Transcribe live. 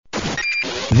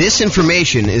This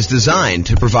information is designed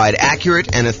to provide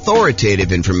accurate and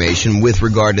authoritative information with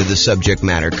regard to the subject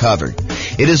matter covered.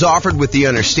 It is offered with the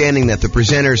understanding that the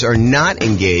presenters are not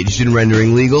engaged in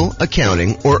rendering legal,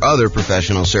 accounting, or other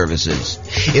professional services.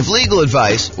 If legal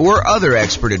advice or other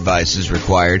expert advice is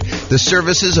required, the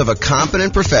services of a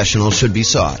competent professional should be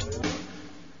sought.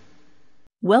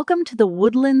 Welcome to the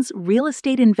Woodlands Real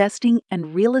Estate Investing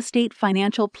and Real Estate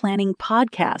Financial Planning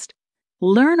podcast.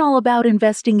 Learn all about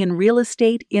investing in real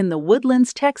estate in the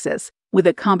Woodlands, Texas, with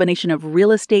a combination of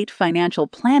real estate financial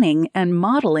planning and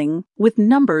modeling with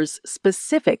numbers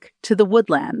specific to the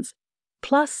Woodlands,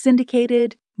 plus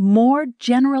syndicated, more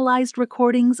generalized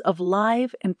recordings of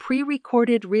live and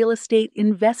pre-recorded real estate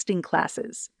investing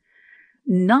classes.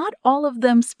 Not all of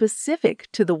them specific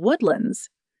to the Woodlands.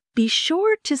 Be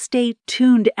sure to stay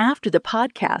tuned after the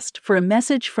podcast for a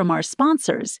message from our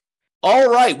sponsors.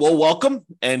 All right. Well, welcome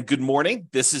and good morning.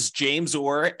 This is James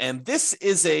Orr, and this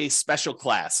is a special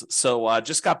class. So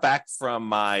just got back from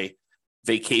my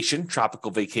vacation, tropical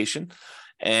vacation,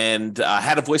 and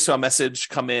had a voicemail message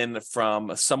come in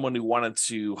from someone who wanted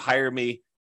to hire me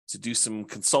to do some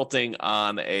consulting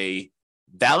on a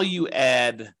value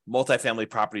add multifamily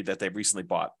property that they've recently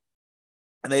bought.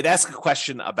 And they'd ask a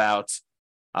question about,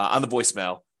 on the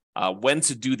voicemail, when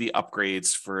to do the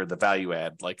upgrades for the value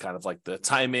add, like kind of like the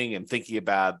timing and thinking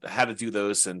about how to do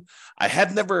those. And I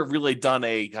had never really done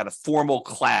a kind of formal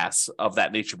class of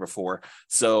that nature before.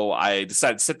 So I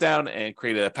decided to sit down and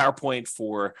create a PowerPoint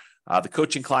for the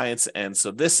coaching clients. And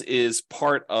so this is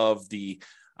part of the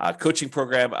coaching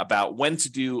program about when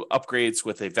to do upgrades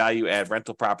with a value add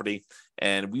rental property.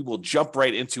 And we will jump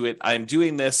right into it. I'm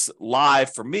doing this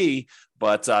live for me,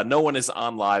 but no one is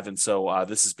on live. And so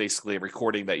this is basically a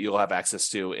recording that you'll have access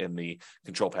to in the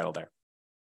control panel there.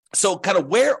 So kind of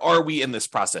where are we in this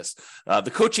process?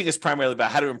 The coaching is primarily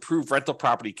about how to improve rental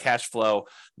property cash flow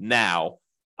now.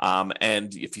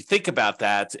 And if you think about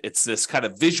that, it's this kind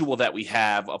of visual that we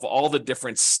have of all the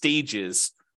different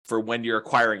stages for when you're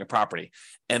acquiring a property.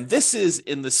 And this is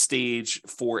in the stage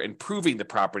for improving the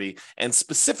property. And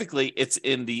specifically, it's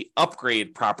in the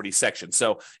upgrade property section.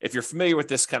 So if you're familiar with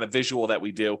this kind of visual that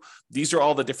we do, these are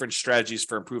all the different strategies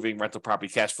for improving rental property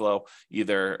cash flow,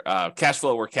 either cash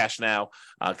flow or cash now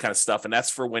kind of stuff. And that's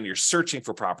for when you're searching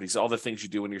for properties, all the things you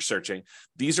do when you're searching.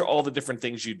 These are all the different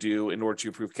things you do in order to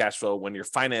improve cash flow when you're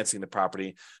financing the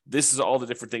property. This is all the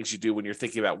different things you do when you're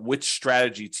thinking about which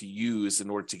strategy to use in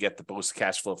order to get the most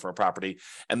cash flow for a property.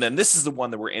 And then this is the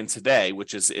one that we're in today,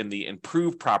 which is in the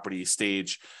improved property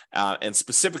stage. And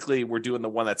specifically, we're doing the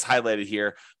one that's highlighted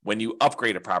here when you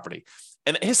upgrade a property.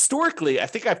 And historically, I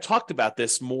think I've talked about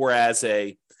this more as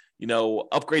a,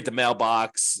 upgrade the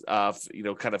mailbox,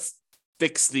 kind of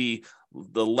fix the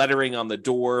lettering on the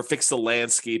door, fix the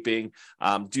landscaping,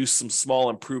 do some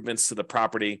small improvements to the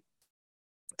property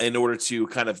in order to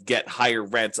kind of get higher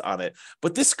rent on it.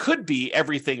 But this could be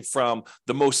everything from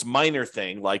the most minor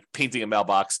thing, like painting a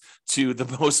mailbox, to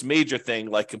the most major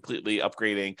thing, like completely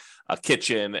upgrading a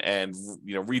kitchen and,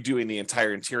 redoing the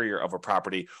entire interior of a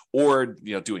property, or,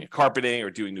 doing a carpeting or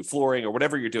doing new flooring or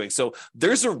whatever you're doing. So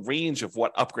there's a range of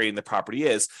what upgrading the property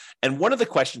is. And one of the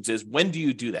questions is, when do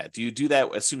you do that? Do you do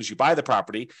that as soon as you buy the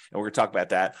property? And we're going to talk about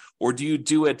that. Or do you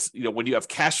do it, when you have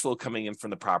cash flow coming in from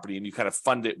the property and you kind of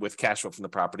fund it with cash flow from the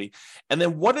property? And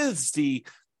then what is the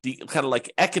kind of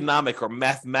like economic or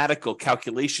mathematical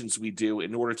calculations we do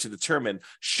in order to determine,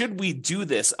 should we do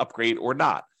this upgrade or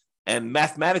not? And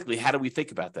mathematically, how do we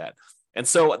think about that? And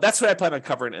so that's what I plan on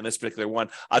covering in this particular one.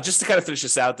 Just to kind of finish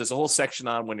this out, there's a whole section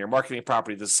on when you're marketing a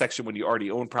property. There's a section when you already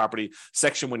own property,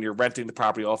 section when you're renting the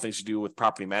property, all things you do with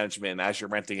property management and as you're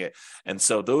renting it. And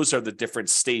so those are the different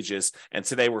stages. And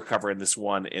today we're covering this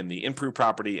one in the improved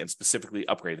property and specifically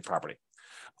upgraded property.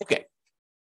 Okay.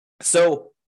 So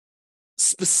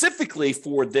specifically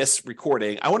for this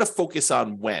recording, I want to focus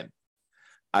on when.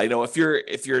 I know if you're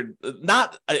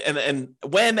not, and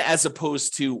when, as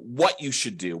opposed to what you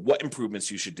should do, what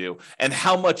improvements you should do, and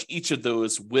how much each of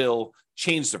those will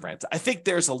change the rent. I think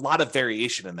there's a lot of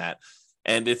variation in that,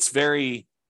 and it's very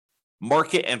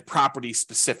market and property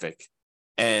specific.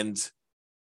 And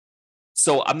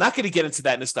so I'm not going to get into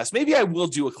that in this class. Maybe I will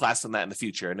do a class on that in the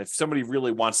future. And if somebody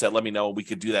really wants that, let me know. We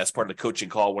could do that as part of the coaching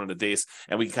call one of the days,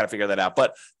 and we can kind of figure that out.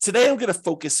 But today I'm going to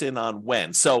focus in on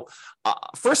when. So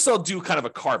first I'll do kind of a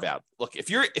carve out. Look,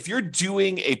 if you're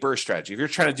doing a BRRRR strategy, if you're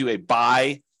trying to do a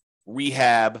buy,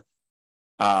 rehab,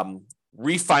 rent,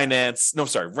 then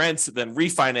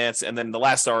refinance, and then the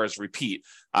last R is repeat.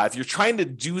 If you're trying to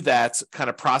do that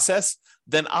kind of process,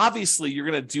 then obviously you're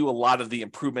going to do a lot of the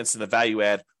improvements in the value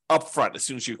add upfront as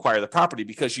soon as you acquire the property,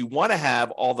 because you want to have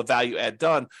all the value add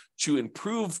done to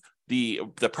improve the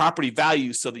property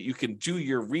value so that you can do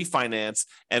your refinance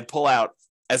and pull out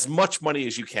as much money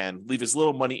as you can, leave as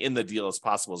little money in the deal as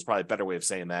possible is probably a better way of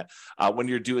saying that when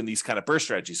you're doing these kind of burst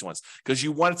strategies once, because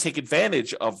you want to take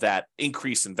advantage of that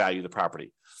increase in value of the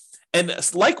property. And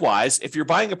likewise, if you're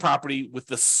buying a property with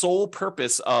the sole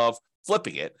purpose of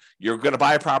flipping it, you're going to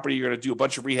buy a property, you're going to do a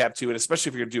bunch of rehab to it, especially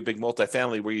if you're going to do a big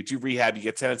multifamily where you do rehab, you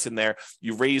get tenants in there,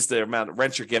 you raise the amount of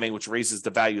rent you're getting, which raises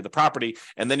the value of the property,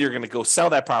 and then you're going to go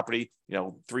sell that property,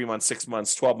 3 months, 6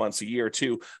 months, 12 months, a year or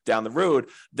two down the road,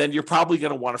 then you're probably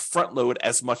going to want to front load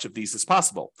as much of these as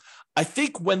possible. I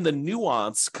think when the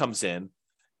nuance comes in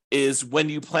is when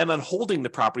you plan on holding the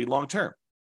property long term.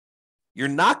 You're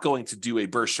not going to do a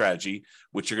burst strategy,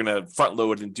 which you're going to front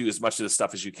load and do as much of this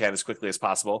stuff as you can as quickly as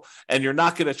possible. And you're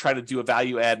not going to try to do a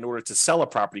value add in order to sell a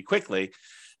property quickly.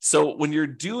 So when you're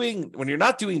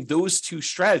not doing those two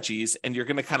strategies and you're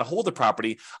going to kind of hold the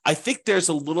property, I think there's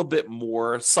a little bit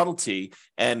more subtlety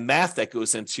and math that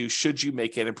goes into should you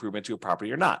make an improvement to a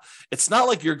property or not. It's not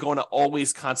like you're going to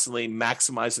always constantly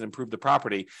maximize and improve the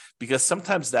property, because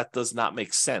sometimes that does not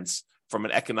make sense from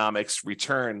an economics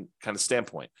return kind of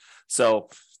standpoint. So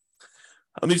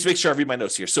let me just make sure I read my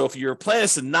notes here. So if your plan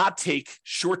is to not take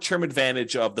short-term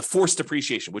advantage of the forced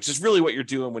appreciation, which is really what you're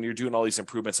doing when you're doing all these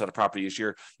improvements on a property, is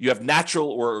you have natural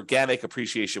or organic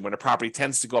appreciation when a property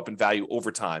tends to go up in value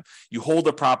over time. You hold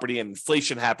a property and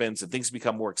inflation happens and things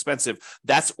become more expensive.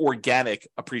 That's organic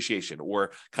appreciation,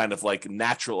 or kind of like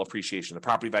natural appreciation. The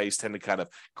property values tend to kind of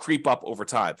creep up over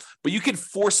time. But you can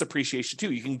force appreciation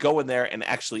too. You can go in there and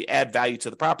actually add value to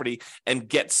the property and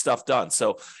get stuff done.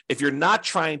 So if you're not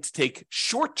trying to take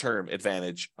short-term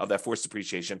advantage of that forced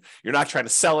appreciation, you're not trying to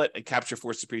sell it and capture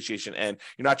forced appreciation, and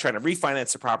you're not trying to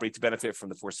refinance the property to benefit from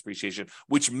the forced appreciation,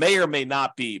 which may or may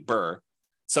not be BRRRR.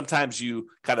 Sometimes you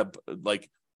kind of like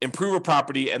improve a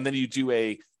property and then you do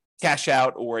a cash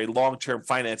out or a long-term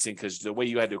financing because the way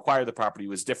you had to acquire the property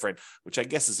was different, which I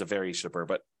guess is a variation of BRRRR,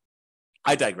 but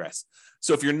I digress.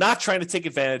 So if you're not trying to take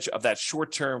advantage of that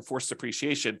short-term forced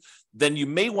appreciation, then you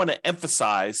may want to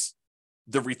emphasize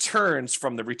the returns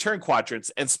from the return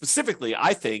quadrants, and specifically,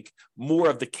 I think, more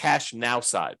of the cash now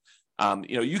side.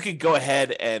 You could go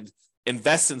ahead and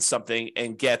invest in something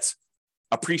and get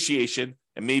appreciation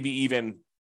and maybe even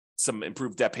some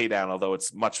improved debt pay down, although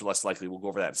it's much less likely. We'll go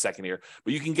over that in a second here.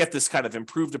 But you can get this kind of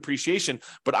improved appreciation.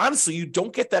 But honestly, you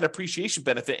don't get that appreciation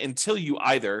benefit until you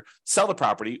either sell the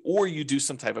property or you do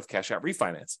some type of cash out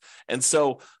refinance. And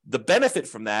so the benefit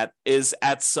from that is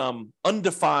at some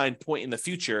undefined point in the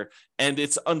future, and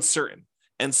it's uncertain.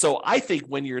 And so I think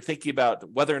when you're thinking about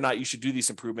whether or not you should do these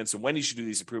improvements and when you should do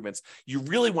these improvements, you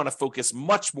really want to focus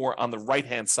much more on the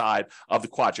right-hand side of the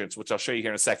quadrants, which I'll show you here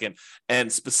in a second,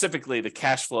 and specifically the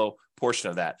cash flow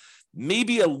portion of that.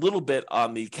 Maybe a little bit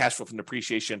on the cash flow from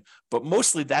depreciation, but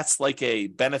mostly that's like a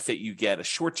benefit you get, a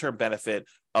short-term benefit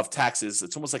of taxes.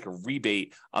 It's almost like a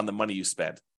rebate on the money you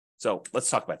spend. So let's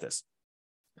talk about this.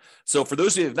 So for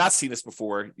those of you who have not seen this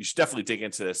before, you should definitely dig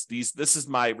into this. This is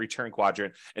my return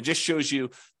quadrant, and just shows you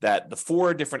that the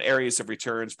 4 different areas of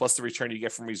returns plus the return you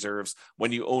get from reserves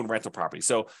when you own rental property.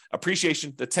 So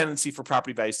appreciation, the tendency for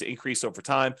property values to increase over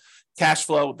time. Cash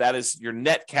flow, that is your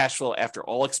net cash flow after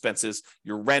all expenses,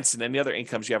 your rents and any other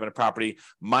incomes you have in a property,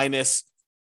 minus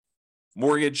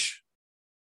mortgage,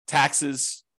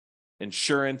 taxes,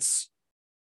 insurance,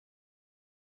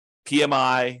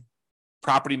 PMI,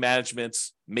 property management,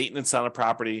 maintenance on a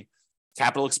property,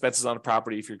 capital expenses on a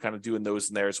property, if you're kind of doing those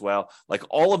in there as well. Like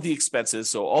all of the expenses,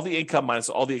 so all the income minus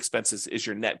all the expenses is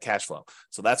your net cash flow.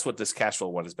 So that's what this cash flow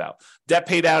one is about. Debt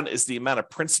pay down is the amount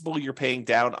of principal you're paying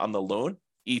down on the loan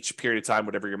each period of time,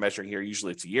 whatever you're measuring here.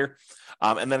 Usually it's a year.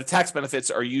 And then the tax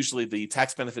benefits are usually the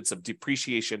tax benefits of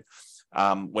depreciation.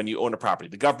 When you own a property,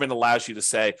 the government allows you to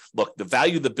say, look, the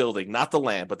value of the building, not the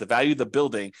land, but the value of the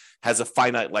building has a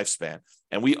finite lifespan.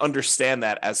 And we understand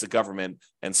that as the government,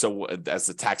 and so as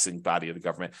the taxing body of the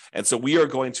government. And so we are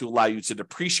going to allow you to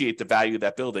depreciate the value of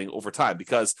that building over time,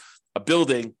 because a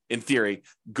building, in theory,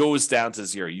 goes down to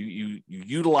zero. You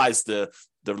utilize the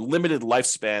limited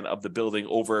lifespan of the building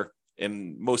over,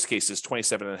 in most cases,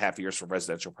 27 and a half years for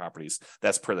residential properties.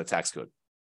 That's per the tax code.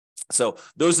 So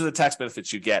those are the tax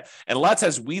benefits you get. And a lot of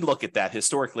times we look at that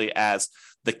historically as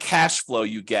the cash flow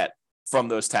you get from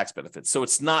those tax benefits. So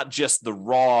it's not just the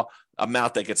raw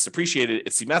amount that gets depreciated.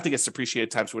 It's the amount that gets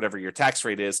depreciated times whatever your tax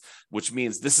rate is, which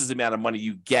means this is the amount of money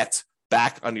you get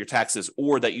back on your taxes,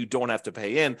 or that you don't have to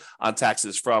pay in on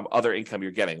taxes from other income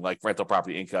you're getting, like rental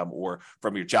property income or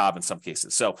from your job in some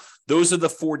cases. So those are the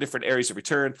 4 different areas of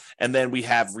return. And then we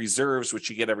have reserves, which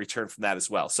you get a return from that as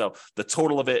well. So the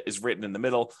total of it is written in the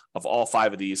middle of all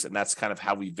 5 of these, and that's kind of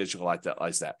how we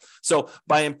visualize that. So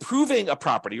by improving a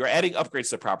property or adding upgrades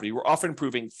to the property, we're often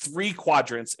improving 3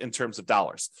 quadrants in terms of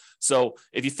dollars. So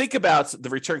if you think about the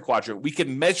return quadrant, we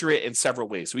can measure it in several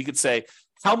ways. We could say,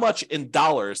 how much in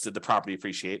dollars did the property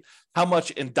appreciate? How much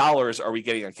in dollars are we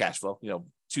getting on cash flow?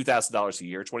 $2,000 a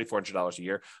year, $2,400 a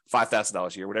year,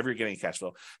 $5,000 a year, whatever you're getting in cash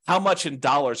flow. How much in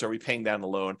dollars are we paying down the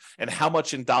loan? And how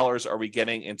much in dollars are we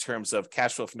getting in terms of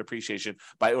cash flow from depreciation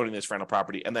by owning this rental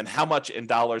property? And then how much in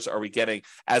dollars are we getting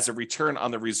as a return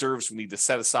on the reserves we need to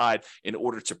set aside in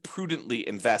order to prudently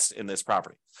invest in this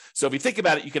property? So if you think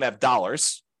about it, you can have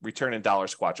dollars, return in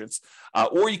dollars quadrants,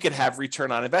 or you could have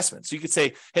return on investment. So you could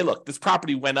say, hey, look, this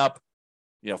property went up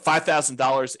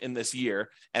 $5,000 in this year,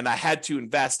 and I had to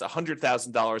invest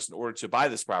 $100,000 in order to buy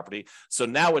this property. So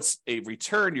now it's a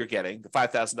return you're getting, the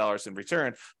 $5,000 in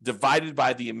return, divided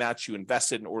by the amount you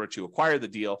invested in order to acquire the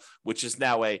deal, which is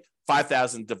now a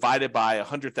 $5,000 divided by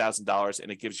 $100,000,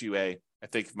 and it gives you I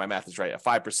think if my math is right, a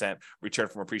 5% return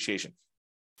from appreciation.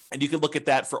 And you can look at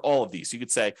that for all of these. You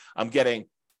could say, I'm getting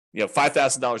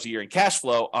 $5,000 a year in cash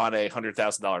flow on a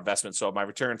 $100,000 investment. So my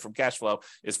return from cash flow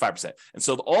is 5%. And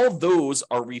so all of those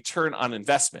are return on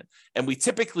investment. And we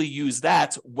typically use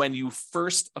that when you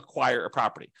first acquire a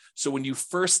property. So when you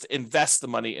first invest the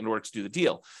money in order to do the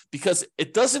deal, because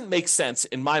it doesn't make sense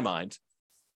in my mind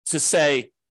to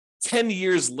say 10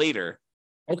 years later,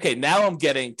 okay, now I'm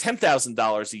getting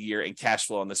 $10,000 a year in cash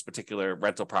flow on this particular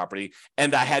rental property,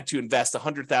 and I had to invest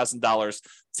 $100,000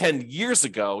 10 years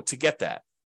ago to get that.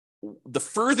 The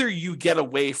further you get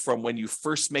away from when you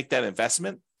first make that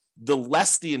investment, the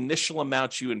less the initial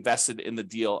amount you invested in the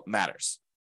deal matters.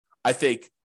 I think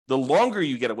the longer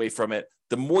you get away from it,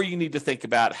 the more you need to think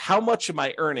about how much am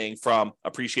I earning from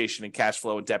appreciation and cash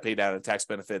flow and debt pay down and tax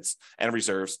benefits and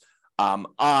reserves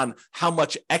on how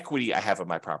much equity I have in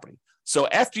my property. So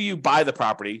after you buy the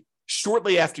property,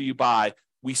 shortly after you buy,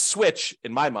 we switch,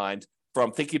 in my mind,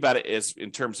 from thinking about it as in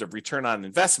terms of return on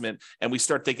investment, and we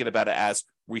start thinking about it as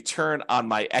return on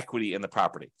my equity in the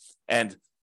property. And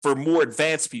for more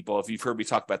advanced people, if you've heard me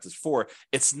talk about this before,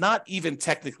 it's not even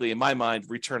technically, in my mind,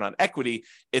 return on equity.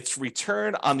 It's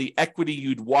return on the equity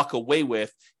you'd walk away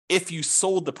with if you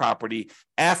sold the property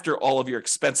after all of your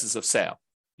expenses of sale,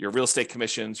 your real estate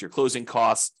commissions, your closing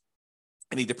costs,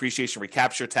 any depreciation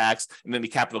recapture tax, and any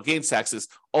capital gains taxes.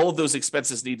 All of those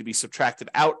expenses need to be subtracted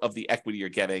out of the equity you're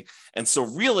getting. And so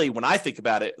really, when I think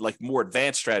about it, like more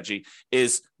advanced strategy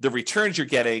is the returns you're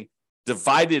getting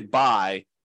divided by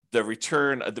the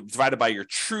return, divided by your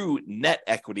true net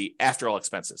equity after all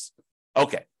expenses.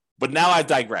 Okay, but now I've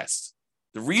digressed.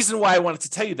 The reason why I wanted to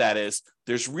tell you that is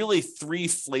there's really 3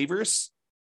 flavors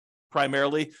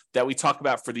primarily that we talk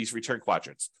about for these return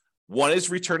quadrants. One is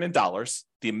return in dollars,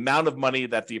 the amount of money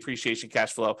that the appreciation,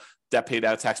 cash flow, debt paid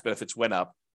out, tax benefits went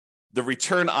up. The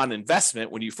return on investment,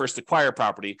 when you first acquire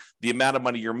property, the amount of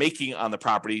money you're making on the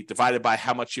property divided by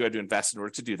how much you had to invest in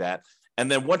order to do that. And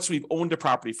then once we've owned a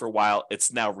property for a while,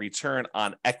 it's now return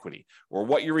on equity, or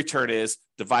what your return is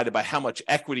divided by how much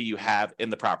equity you have in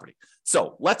the property.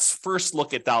 So let's first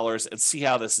look at dollars and see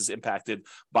how this is impacted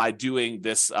by doing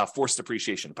this forced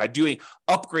depreciation, by doing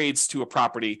upgrades to a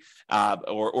property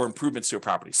or improvements to a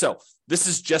property. So this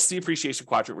is just the appreciation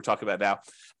quadrant we're talking about now.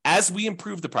 As we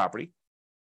improve the property,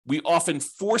 we often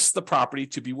force the property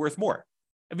to be worth more.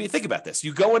 I mean, think about this.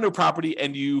 You go into a property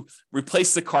and you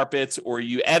replace the carpet, or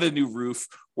you add a new roof,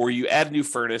 or you add a new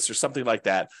furnace or something like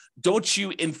that. Don't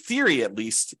you, in theory at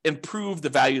least, improve the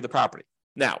value of the property?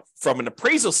 Now, from an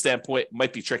appraisal standpoint, it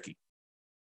might be tricky.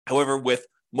 However, with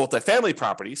multifamily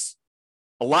properties,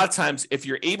 a lot of times if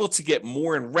you're able to get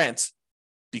more in rent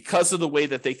because of the way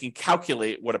that they can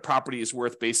calculate what a property is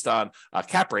worth based on a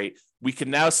cap rate, we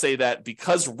can now say that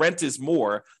because rent is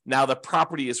more, now the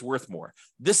property is worth more.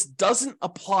 This doesn't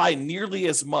apply nearly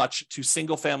as much to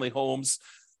single family homes,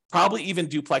 probably even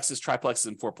duplexes, triplexes,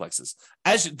 and fourplexes.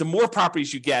 The more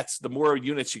properties you get, the more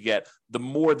units you get, the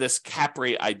more this cap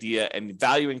rate idea and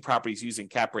valuing properties using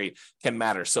cap rate can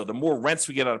matter. So the more rents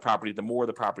we get on a property, the more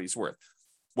the property is worth.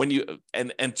 When you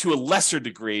and to a lesser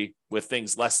degree with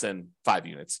things less than 5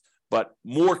 units, but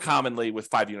more commonly with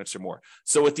 5 units or more.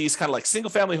 So with these kind of like single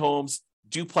family homes,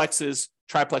 duplexes,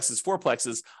 triplexes,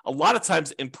 fourplexes, a lot of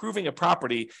times improving a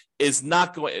property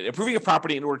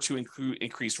in order to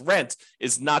increase rent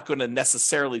is not going to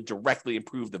necessarily directly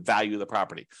improve the value of the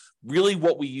property. Really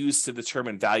what we use to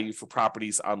determine value for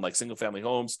properties on like single family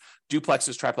homes,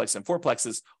 duplexes, triplexes, and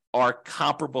fourplexes are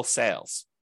comparable sales.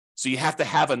 So you have to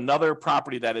have another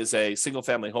property that is a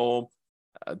single-family home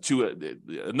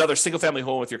another single-family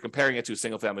home if you're comparing it to a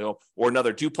single-family home, or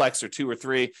another duplex or 2 or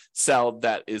 3 sell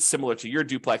that is similar to your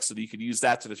duplex, so that you could use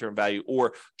that to determine value,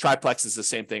 or triplex is the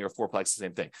same thing, or fourplex is the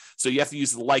same thing. So you have to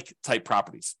use like type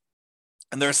properties.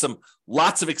 And there are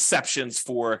lots of exceptions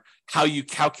for how you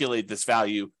calculate this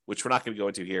value, which we're not going to go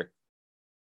into here.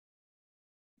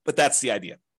 But that's the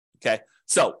idea. Okay.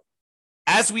 So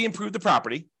as we improve the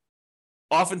property,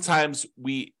 oftentimes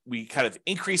we kind of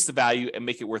increase the value and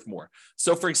make it worth more.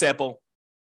 So for example,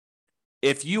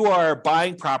 if you are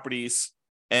buying properties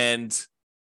and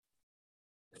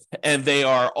they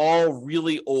are all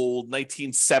really old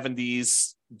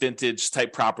 1970s vintage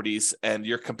type properties, and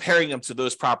you're comparing them to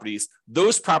those properties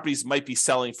might be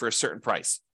selling for a certain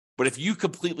price. But if you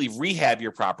completely rehab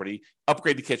your property,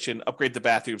 upgrade the kitchen, upgrade the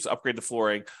bathrooms, upgrade the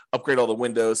flooring, upgrade all the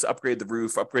windows, upgrade the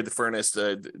roof, upgrade the furnace,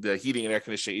 the heating and air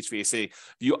conditioning, HVAC,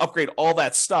 if you upgrade all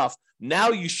that stuff, now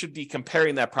you should be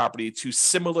comparing that property to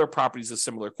similar properties of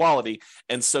similar quality.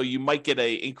 And so you might get an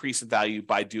increase in value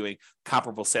by doing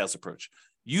comparable sales approach.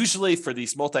 Usually for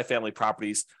these multifamily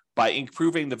properties, by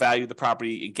improving the value of the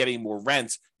property and getting more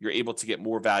rent, you're able to get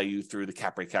more value through the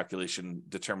cap rate calculation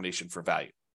determination for value.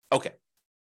 Okay.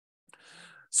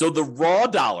 So the raw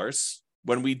dollars,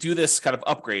 when we do this kind of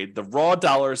upgrade, the raw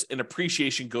dollars in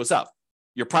appreciation goes up.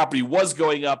 Your property was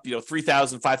going up,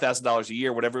 $3,000, $5,000 a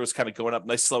year, whatever it was kind of going up,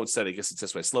 nice, slow and steady. I guess it's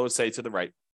this way, slow and steady to the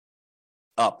right,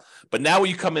 up. But now when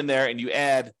you come in there and you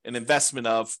add an investment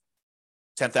of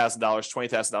 $10,000,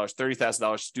 $20,000,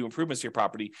 $30,000 to do improvements to your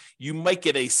property, you might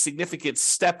get a significant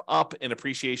step up in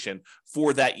appreciation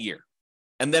for that year.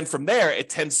 And then from there, it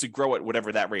tends to grow at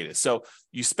whatever that rate is. So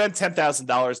you spend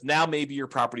 $10,000, now maybe your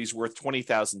property is worth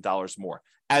 $20,000 more,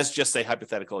 as just a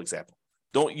hypothetical example.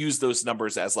 Don't use those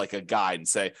numbers as like a guide and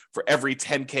say, for every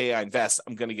 10K I invest,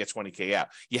 I'm going to get 20K out.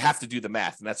 You have to do the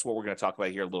math, and that's what we're going to talk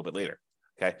about here a little bit later.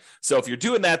 Okay. So if you're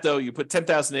doing that, though, you put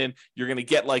 $10,000 in, you're going to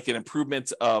get like an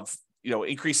improvement of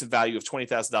increase in value of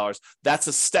 $20,000. That's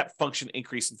a step function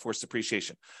increase in forced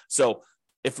depreciation. So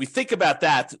if we think about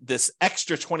that, this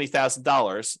extra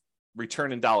 $20,000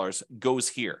 return in dollars goes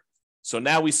here. So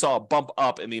now we saw a bump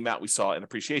up in the amount we saw in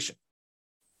appreciation.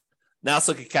 Now let's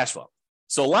look at cash flow.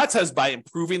 So a lot of times by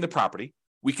improving the property,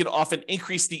 we can often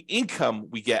increase the income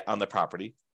we get on the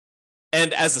property.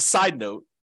 And as a side note,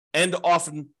 and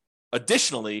often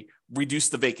additionally reduce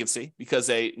the vacancy,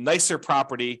 because a nicer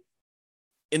property,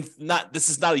 this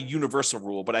is not a universal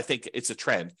rule, but I think it's a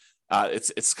trend.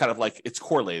 It's kind of like it's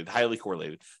correlated, highly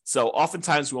correlated. So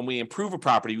oftentimes when we improve a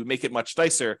property, we make it much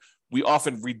nicer. We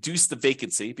often reduce the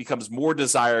vacancy, becomes more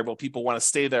desirable. People want to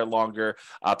stay there longer.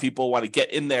 People want to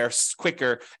get in there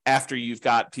quicker after you've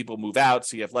got people move out.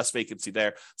 So you have less vacancy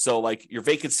there. So like your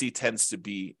vacancy tends to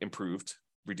be improved,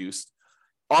 reduced.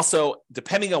 Also,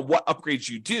 depending on what upgrades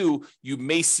you do, you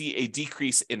may see a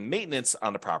decrease in maintenance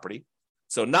on the property.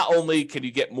 So not only can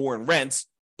you get more in rent,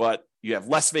 but you have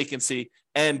less vacancy.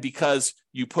 And because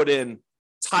you put in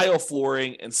tile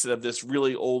flooring instead of this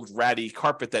really old ratty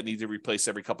carpet that needs to replace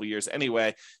every couple of years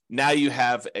anyway, now you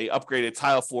have a upgraded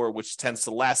tile floor, which tends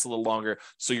to last a little longer.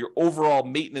 So your overall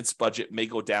maintenance budget may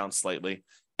go down slightly.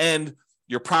 And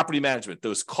your property management,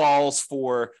 those calls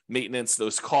for maintenance,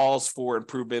 those calls for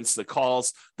improvements, the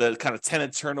kind of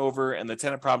tenant turnover and the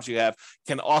tenant problems you have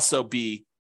can also be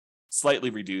slightly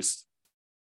reduced.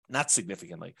 Not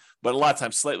significantly, but a lot of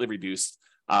times slightly reduced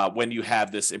when you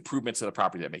have this improvement to the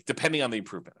property that make, depending on the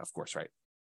improvement, of course, right?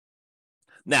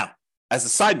 Now, as a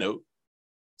side note,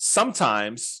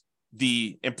 sometimes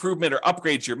the improvement or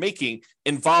upgrades you're making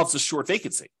involves a short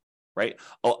vacancy, right?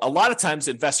 A lot of times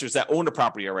investors that own a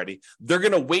property already, they're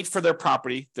going to wait for their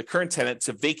property, the current tenant,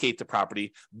 to vacate the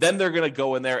property. Then they're going to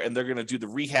go in there and they're going to do the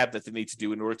rehab that they need to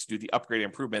do in order to do the upgrade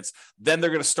improvements. Then they're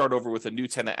going to start over with a new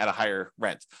tenant at a higher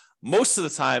rent. Most of the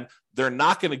time, they're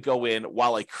not going to go in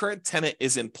while a current tenant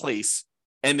is in place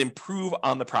and improve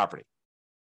on the property,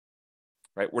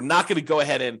 right? We're not going to go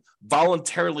ahead and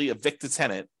voluntarily evict the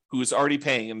tenant who is already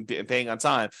paying and paying on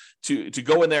time to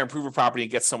go in there, improve a property,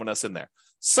 and get someone else in there.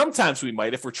 Sometimes we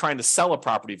might if we're trying to sell a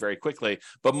property very quickly,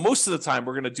 but most of the time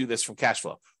we're going to do this from cash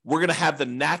flow. We're going to have the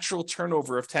natural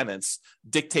turnover of tenants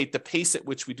dictate the pace at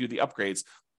which we do the upgrades,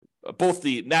 both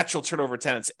the natural turnover of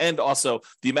tenants and also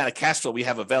the amount of cash flow we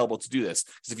have available to do this.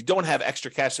 Because if you don't have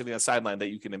extra cash sitting on the sideline that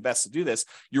you can invest to do this,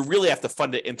 you really have to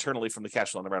fund it internally from the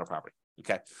cash flow on the rental property.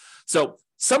 Okay. So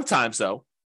sometimes though,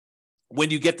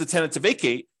 when you get the tenant to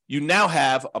vacate, you now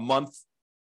have a month,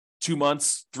 2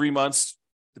 months, 3 months,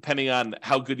 depending on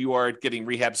how good you are at getting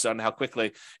rehabs done, how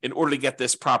quickly, in order to get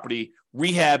this property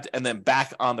rehabbed and then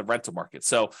back on the rental market.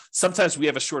 So sometimes we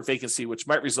have a short vacancy, which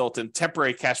might result in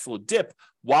temporary cash flow dip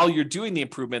while you're doing the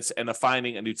improvements and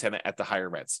finding a new tenant at the higher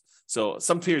rents. So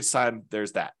some periods of time,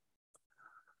 there's that.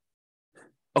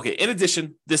 Okay, in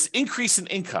addition, this increase in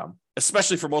income,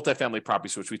 especially for multifamily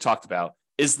properties, which we talked about,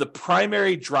 is the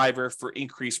primary driver for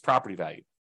increased property value.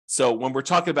 So when we're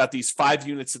talking about these 5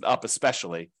 units and up,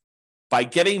 especially, by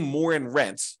getting more in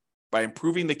rent, by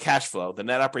improving the cash flow, the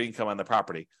net operating income on the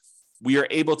property, we are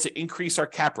able to increase our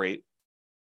cap rate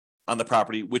on the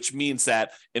property, which means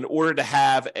that in order to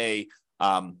have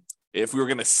if we were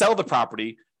going to sell the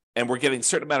property and we're getting a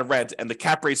certain amount of rent, and the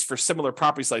cap rates for similar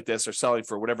properties like this are selling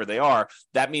for whatever they are,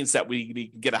 that means that we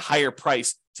can get a higher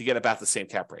price to get about the same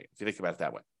cap rate, if you think about it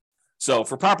that way. So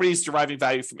for properties deriving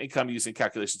value from income using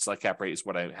calculations like cap rate is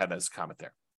what I had as a comment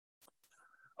there.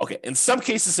 Okay, in some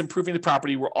cases, improving the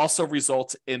property will also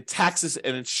result in taxes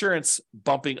and insurance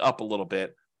bumping up a little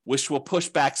bit, which will push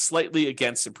back slightly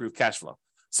against improved cash flow.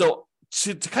 So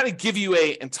to kind of give you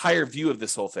an entire view of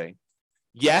this whole thing,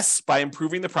 yes, by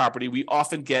improving the property, we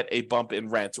often get a bump in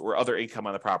rent or other income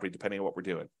on the property, depending on what we're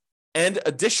doing. And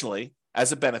additionally,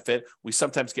 as a benefit, we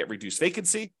sometimes get reduced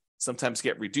vacancy, sometimes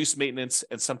get reduced maintenance,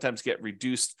 and sometimes get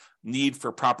reduced need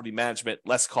for property management,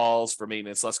 less calls for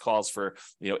maintenance, less calls for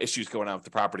issues going on with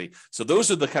the property. So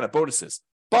those are the kind of bonuses.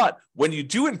 But when you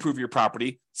do improve your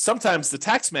property, sometimes the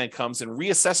tax man comes and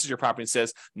reassesses your property and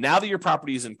says, now that your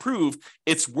property is improved,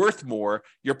 it's worth more.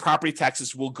 Your property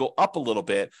taxes will go up a little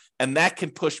bit, and that can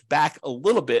push back a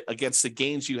little bit against the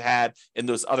gains you had in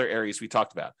those other areas we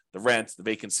talked about, the rent, the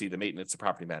vacancy, the maintenance, the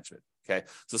property management. Okay,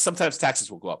 so sometimes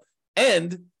taxes will go up.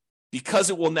 And because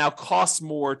it will now cost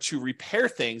more to repair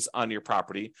things on your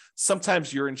property,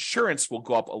 sometimes your insurance will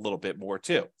go up a little bit more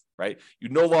too, right? You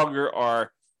no longer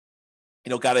are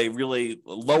got a really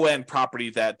low-end property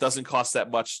that doesn't cost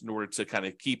that much in order to kind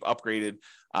of keep upgraded.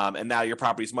 And now your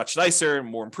property is much nicer and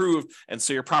more improved. And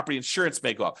so your property insurance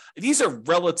may go up. These are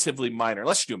relatively minor,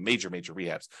 unless you do major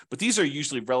rehabs. But these are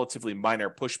usually relatively minor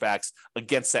pushbacks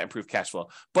against that improved cash flow.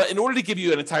 But in order to give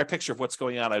you an entire picture of what's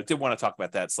going on, I did want to talk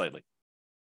about that slightly.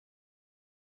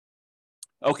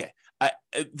 Okay.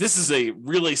 This is a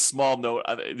really small note.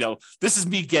 This is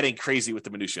me getting crazy with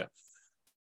the minutia.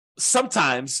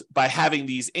 Sometimes by having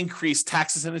these increased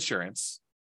taxes and insurance,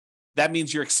 that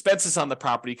means your expenses on the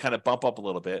property kind of bump up a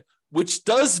little bit, which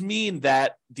does mean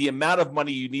that the amount of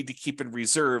money you need to keep in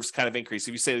reserves kind of increase.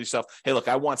 If you say to yourself, hey, look,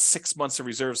 I want 6 months of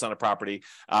reserves on a property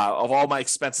of all my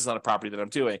expenses on a property that I'm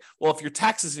doing. Well, if your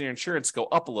taxes and your insurance go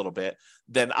up a little bit,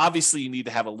 then obviously you need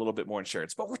to have a little bit more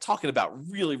insurance. But we're talking about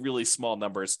really, really small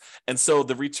numbers. And so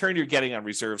the return you're getting on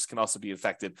reserves can also be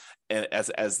affected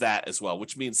as that as well,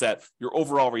 which means that your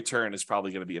overall return is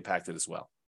probably going to be impacted as well.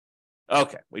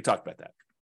 Okay, we talked about that.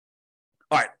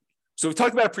 All right, so we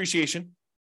talked about appreciation.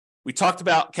 We talked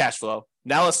about cash flow.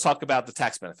 Now let's talk about the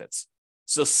tax benefits.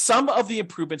 So some of the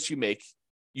improvements you make,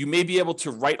 you may be able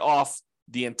to write off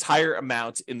the entire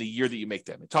amount in the year that you make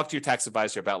them. And talk to your tax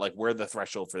advisor about where the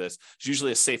threshold for this. It's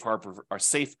usually a safe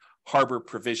harbor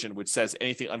provision, which says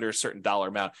anything under a certain dollar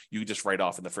amount, you just write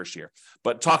off in the first year.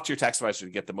 But talk to your tax advisor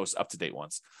to get the most up-to-date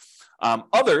ones.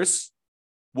 Others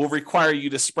will require you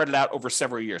to spread it out over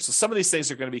several years. So some of these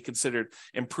things are going to be considered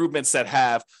improvements that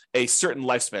have a certain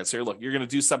lifespan. So look, you're going to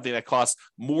do something that costs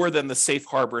more than the safe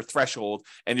harbor threshold,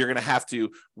 and you're going to have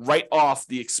to write off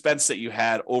the expense that you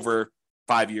had over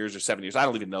 5 years or 7 years. I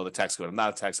don't even know the tax code. I'm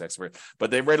not a tax expert,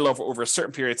 but they write it over a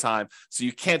certain period of time. So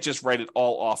you can't just write it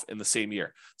all off in the same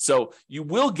year. So you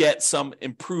will get some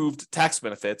improved tax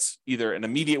benefits, either an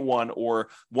immediate one or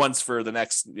ones for the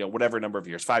next, whatever number of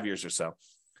years, 5 years or so.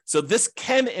 So this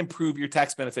can improve your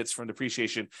tax benefits from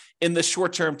depreciation in the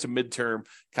short term to midterm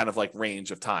kind of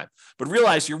range of time. But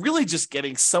realize you're really just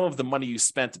getting some of the money you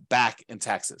spent back in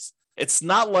taxes. It's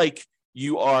not like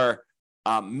you are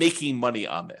making money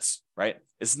on this, right?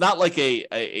 It's not like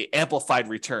a amplified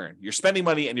return. You're spending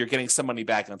money and you're getting some money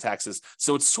back on taxes.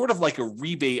 So it's sort of like a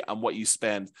rebate on what you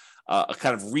spend, a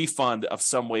kind of refund of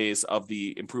some ways of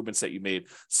the improvements that you made.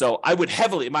 So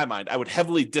in my mind, I would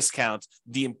heavily discount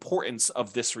the importance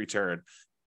of this return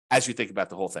as you think about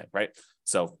the whole thing, right?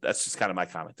 So that's just kind of my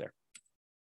comment there.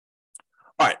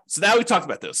 All right, so now we talked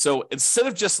about this. So instead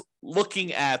of just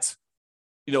looking at,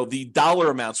 the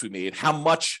dollar amounts we made, how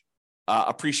much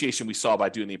appreciation we saw by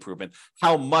doing the improvement,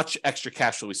 how much extra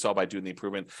cash flow we saw by doing the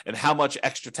improvement, and how much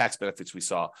extra tax benefits we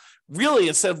saw. Really,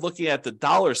 instead of looking at the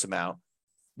dollars amount,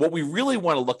 what we really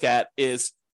want to look at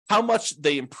is how much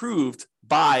they improved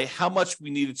by how much we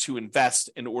needed to invest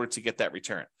in order to get that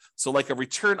return. So like a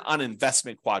return on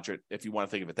investment quadrant, if you want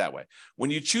to think of it that way.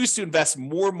 When you choose to invest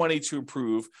more money to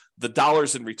improve the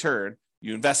dollars in return,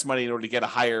 you invest money in order to get a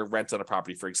higher rent on a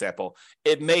property, for example,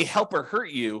 it may help or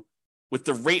hurt you with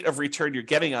the rate of return you're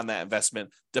getting on that investment,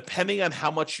 depending on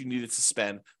how much you needed to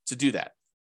spend to do that.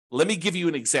 Let me give you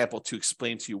an example to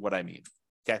explain to you what I mean,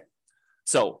 okay?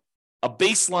 So a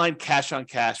baseline cash on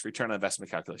cash return on investment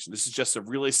calculation. This is just a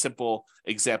really simple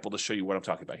example to show you what I'm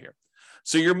talking about here.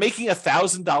 So you're making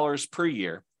 $1,000 per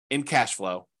year in cash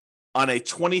flow on a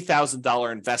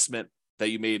 $20,000 investment that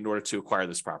you made in order to acquire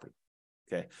this property.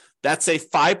 Okay, that's a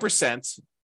 5%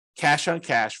 cash on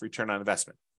cash return on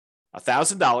investment.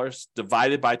 $1,000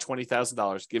 divided by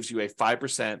 $20,000 gives you a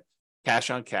 5%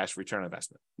 cash on cash return on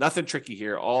investment. Nothing tricky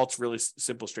here. All it's really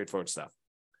simple, straightforward stuff.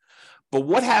 But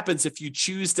what happens if you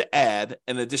choose to add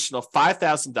an additional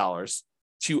 $5,000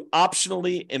 to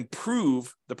optionally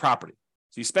improve the property?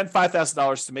 So you spend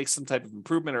 $5,000 to make some type of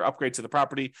improvement or upgrade to the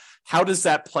property. How does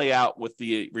that play out with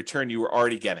the return you were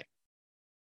already getting?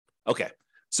 Okay,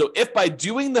 so if by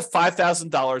doing the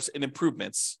 $5,000 in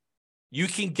improvements, you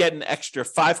can get an extra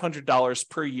 $500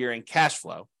 per year in cash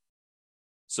flow.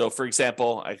 So for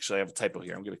example, actually I have a typo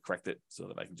here. I'm going to correct it so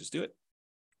that I can just do it.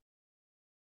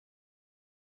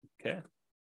 Okay.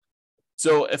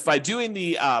 So if by doing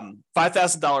the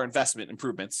 $5,000 investment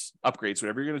improvements, upgrades,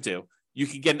 whatever you're going to do, you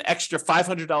can get an extra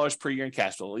 $500 per year in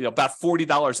cash flow. About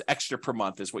 $40 extra per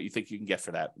month is what you think you can get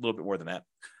for that. A little bit more than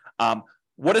that.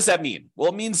 What does that mean? Well,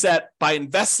 it means that by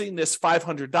investing this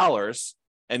 $500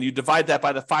 and you divide that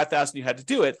by the $5,000 you had to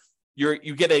do it,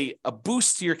 you get a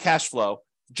boost to your cash flow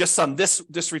just on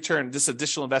this return, this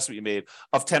additional investment you made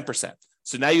of 10%.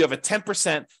 So now you have a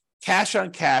 10% cash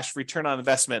on cash return on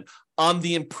investment on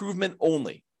the improvement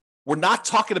only. We're not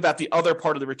talking about the other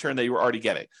part of the return that you were already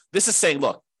getting. This is saying,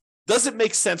 look, does it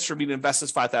make sense for me to invest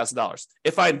this $5,000?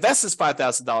 If I invest this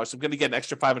 $5,000, I'm going to get an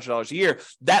extra $500 a year.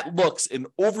 That looks an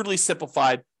overly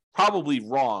simplified, probably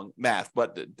wrong math,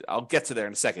 but I'll get to there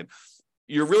in a second.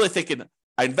 You're really thinking,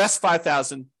 I invest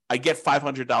 $5,000, I get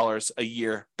 $500 a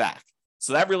year back.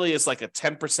 So that really is like a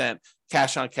 10%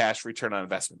 cash on cash return on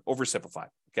investment, oversimplified.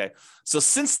 Okay. So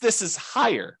since this is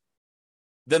higher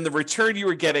than the return you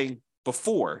were getting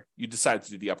before you decided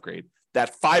to do the upgrade,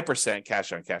 that 5%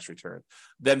 cash on cash return,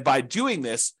 then by doing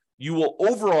this, you will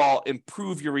overall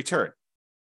improve your return.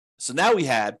 So now we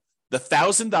had the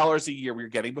 $1,000 a year we were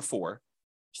getting before,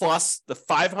 plus the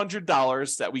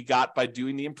 $500 that we got by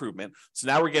doing the improvement. So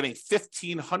now we're getting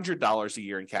 $1,500 a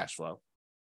year in cash flow.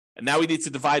 And now we need to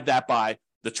divide that by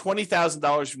the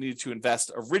 $20,000 we needed to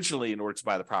invest originally in order to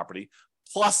buy the property,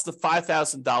 plus the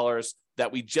 $5,000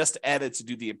 that we just added to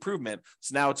do the improvement.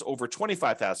 So now it's over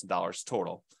 $25,000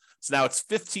 total. So now it's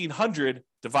 $1,500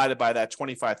 divided by that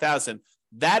 $25,000.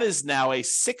 That is now a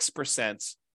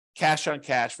 6% cash on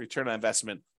cash return on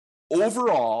investment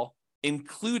overall,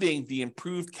 including the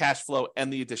improved cash flow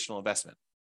and the additional investment.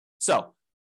 So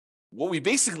what we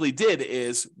basically did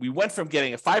is we went from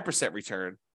getting a 5%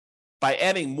 return. By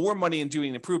adding more money and doing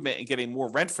an improvement and getting more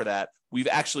rent for that, we've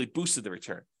actually boosted the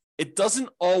return. It doesn't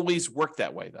always work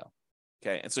that way, though.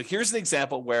 Okay, and so here's an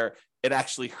example where it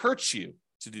actually hurts you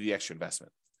to do the extra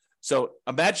investment. So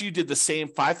imagine you did the same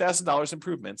 $5,000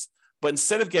 improvements, but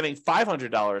instead of getting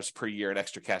 $500 per year in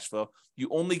extra cash flow, you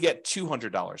only get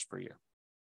 $200 per year.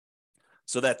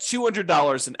 So that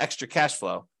 $200 in extra cash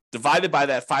flow divided by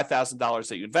that $5,000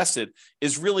 that you invested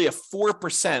is really a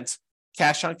 4%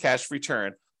 cash on cash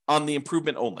return on the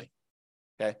improvement only.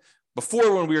 Okay.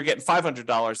 Before, when we were getting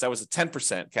 $500, that was a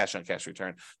 10% cash on cash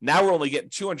return. Now we're only getting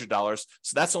 $200.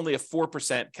 So that's only a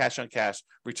 4% cash on cash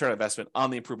return on investment on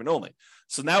the improvement only.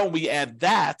 So now when we add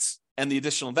that and the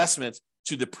additional investment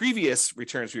to the previous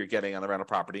returns we were getting on the rental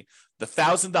property, the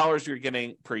 $1,000 we were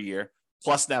getting per year,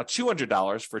 plus now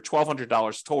 $200 for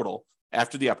 $1,200 total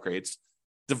after the upgrades,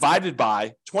 divided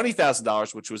by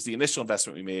 $20,000, which was the initial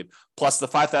investment we made, plus the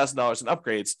 $5,000 in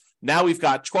upgrades. Now we've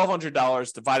got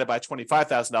 $1,200 divided by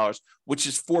 $25,000, which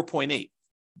is 4.8.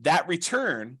 That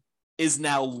return is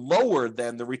now lower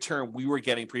than the return we were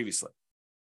getting previously.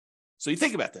 So you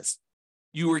think about this.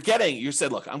 You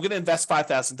said, look, I'm going to invest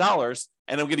 $5,000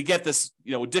 and I'm going to get this,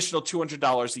 additional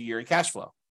 $200 a year in cash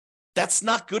flow. That's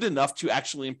not good enough to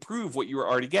actually improve what you were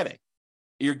already getting.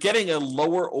 You're getting a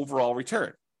lower overall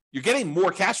return. You're getting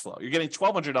more cash flow. You're getting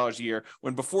 $1,200 a year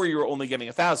when before you were only getting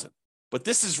 $1,000. But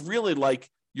this is really like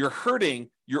you're hurting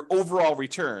your overall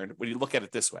return when you look at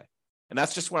it this way. And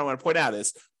that's just what I want to point out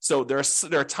is, so there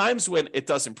are times when it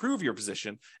does improve your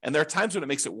position, and there are times when it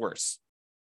makes it worse.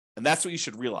 And that's what you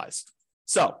should realize.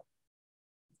 So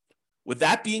with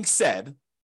that being said,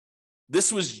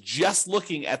 this was just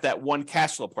looking at that one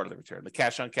cash flow part of the return, the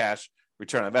cash on cash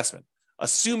return on investment,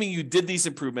 assuming you did these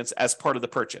improvements as part of the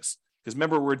purchase. Because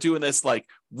remember, we're doing this like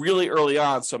really early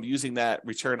on, so I'm using that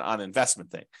return on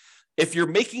investment thing. If you're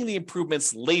making the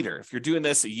improvements later, if you're doing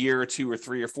this a year or 2 or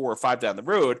 3 or 4 or 5 down the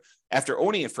road after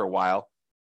owning it for a while,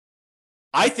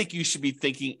 I think you should be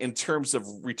thinking in terms of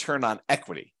return on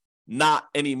equity, not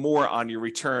anymore on your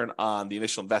return on the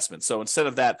initial investment. So instead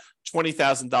of that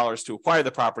 $20,000 to acquire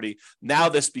the property, now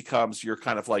this becomes your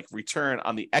kind of like return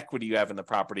on the equity you have in the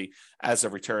property as a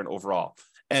return overall.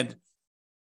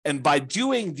 And by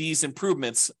doing these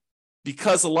improvements,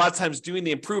 because a lot of times doing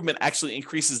the improvement actually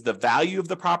increases the value of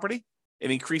the property,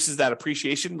 it increases that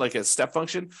appreciation like a step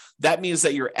function. That means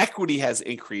that your equity has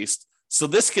increased. So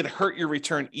this can hurt your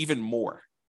return even more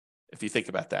if you think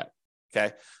about that.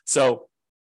 Okay. So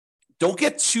don't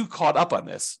get too caught up on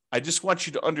this. I just want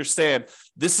you to understand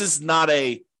this is not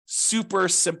a super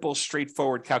simple,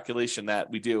 straightforward calculation that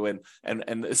we do. And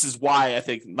this is why I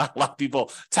think not a lot of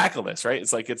people tackle this, right?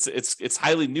 It's like it's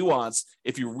highly nuanced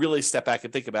if you really step back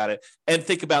and think about it and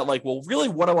think about like, well, really,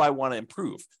 what do I want to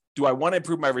improve? Do I want to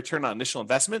improve my return on initial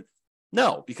investment?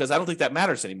 No, because I don't think that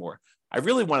matters anymore. I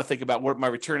really want to think about what my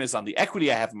return is on the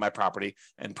equity I have in my property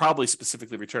and probably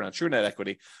specifically return on true net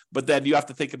equity. But then you have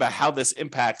to think about how this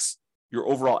impacts your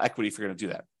overall equity if you're going to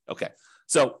do that. Okay.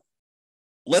 So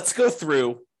let's go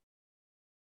through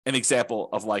an example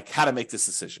of like how to make this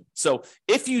decision. So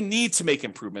if you need to make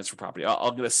improvements for property,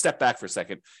 I'm going to step back for a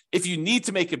second. If you need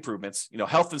to make improvements,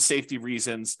 health and safety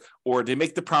reasons, or to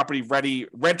make the property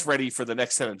rent ready for the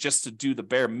next tenant, just to do the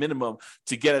bare minimum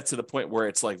to get it to the point where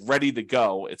it's like ready to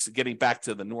go, it's getting back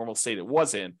to the normal state it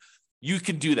was in, you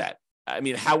can do that. I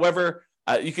mean, however,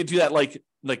 you can do that like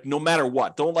no matter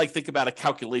what. Don't think about a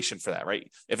calculation for that,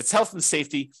 right? If it's health and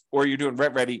safety or you're doing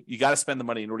rent ready, you got to spend the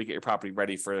money in order to get your property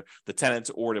ready for the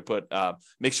tenants or to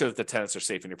make sure that the tenants are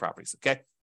safe in your properties, okay?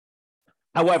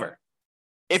 However,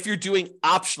 if you're doing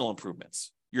optional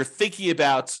improvements, you're thinking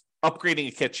about upgrading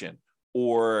a kitchen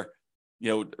or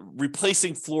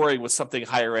replacing flooring with something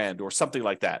higher end or something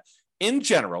like that. In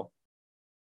general,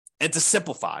 and to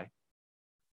simplify,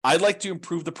 I'd like to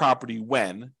improve the property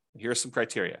when, here are some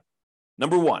criteria.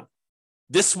 Number one,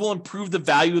 this will improve the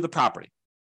value of the property.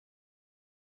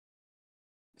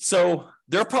 So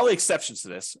there are probably exceptions to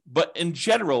this, but in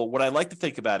general, what I like to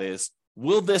think about is,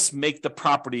 will this make the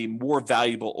property more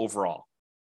valuable overall?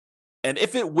 And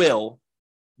if it will,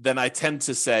 then I tend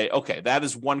to say, okay, that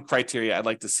is one criteria I'd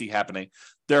like to see happening.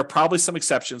 There are probably some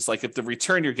exceptions, like if the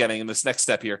return you're getting in this next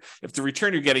step here, if the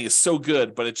return you're getting is so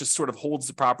good, but it just sort of holds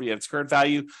the property at its current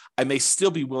value, I may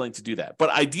still be willing to do that. But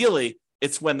ideally,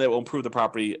 it's when they will improve the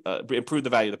property, improve the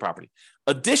value of the property.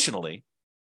 Additionally,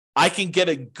 I can get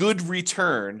a good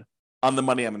return on the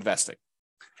money I'm investing.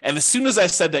 And as soon as I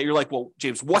said that, you're like, well,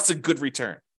 James, what's a good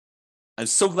return? I'm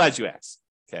so glad you asked.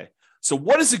 Okay. So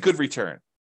what is a good return?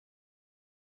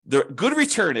 The good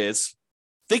return is,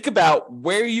 think about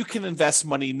where you can invest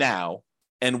money now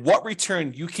and what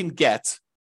return you can get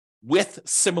with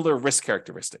similar risk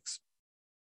characteristics.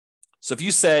 So if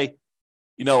you say,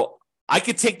 I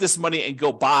could take this money and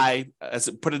go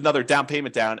put another down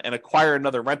payment down and acquire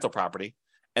another rental property,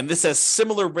 and this has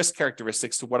similar risk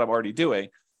characteristics to what I'm already doing,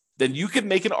 then you can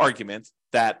make an argument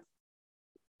that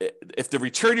if the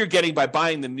return you're getting by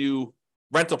buying the new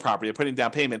rental property and putting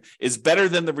down payment is better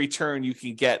than the return you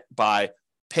can get by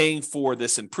paying for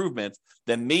this improvement,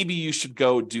 then maybe you should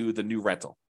go do the new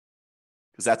rental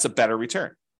because that's a better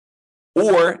return.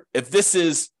 Or if this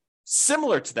is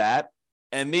similar to that,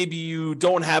 and maybe you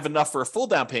don't have enough for a full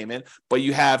down payment, but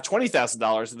you have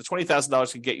 $20,000 and the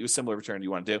 $20,000 can get you a similar return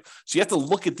you want to do. So you have to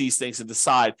look at these things and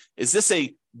decide, is this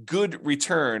a good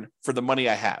return for the money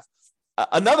I have?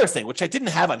 Another thing, which I didn't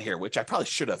have on here, which I probably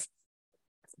should have,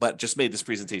 but just made this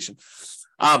presentation.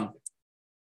 I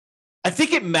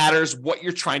think it matters what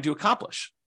you're trying to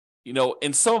accomplish.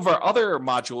 In some of our other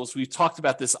modules, we've talked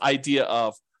about this idea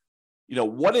of,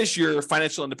 what is your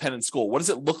financial independence goal? What does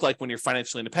it look like when you're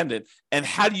financially independent? And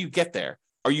how do you get there?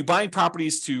 Are you buying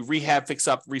properties to rehab, fix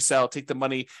up, resell, take the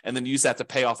money, and then use that to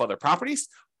pay off other properties?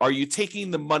 Are you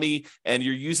taking the money and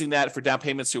you're using that for down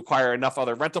payments to acquire enough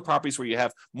other rental properties where you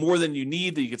have more than you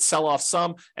need that you could sell off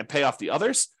some and pay off the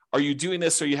others? Are you doing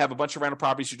this so you have a bunch of rental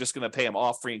properties, you're just going to pay them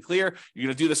off free and clear? You're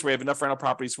going to do this where you have enough rental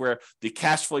properties where the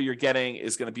cash flow you're getting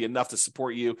is going to be enough to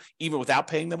support you even without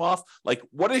paying them off? Like,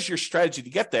 what is your strategy to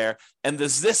get there? And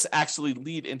does this actually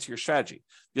lead into your strategy?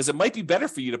 Because it might be better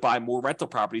for you to buy more rental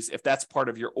properties if that's part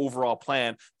of your overall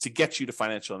plan to get you to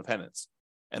financial independence.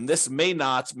 And this may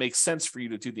not make sense for you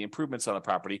to do the improvements on the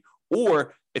property.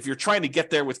 Or if you're trying to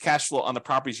get there with cash flow on the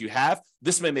properties you have,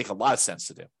 this may make a lot of sense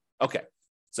to do. Okay.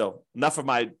 So enough of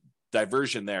my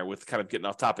diversion there with kind of getting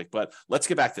off topic, but let's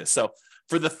get back to this. So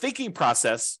for the thinking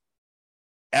process,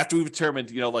 after we've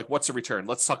determined, like what's the return,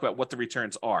 let's talk about what the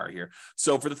returns are here.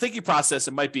 So for the thinking process,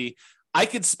 it might be, I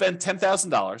could spend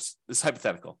 $10,000. This is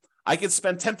hypothetical. I could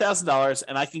spend $10,000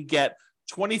 and I can get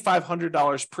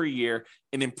 $2,500 per year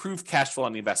in improved cash flow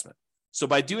on the investment. So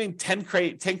by doing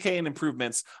 10K in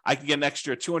improvements, I can get an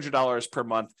extra $200 per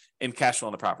month in cash flow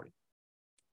on the property.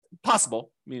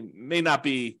 Possible. I mean, may not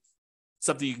be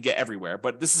something you can get everywhere,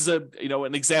 but this is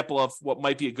an example of what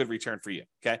might be a good return for you.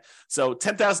 Okay. So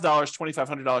 $10,000,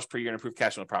 $2,500 per year in improved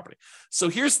cash flow on the property. So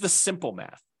here's the simple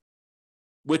math,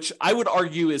 which I would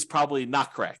argue is probably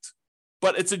not correct,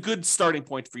 but it's a good starting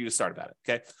point for you to start about it.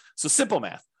 Okay. So simple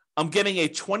math. I'm getting a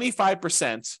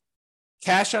 25%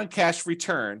 cash on cash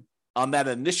return on that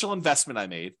initial investment I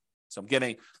made. So I'm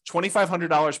getting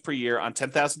 $2,500 per year on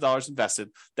 $10,000 invested.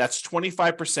 That's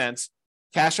 25%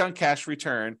 cash on cash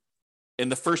return in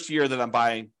the first year that I'm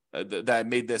buying, that I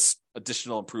made this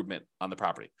additional improvement on the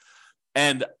property.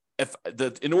 And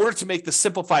in order to make the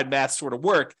simplified math sort of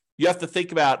work, you have to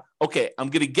think about, okay, I'm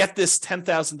going to get this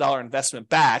 $10,000 investment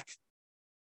back,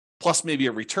 plus maybe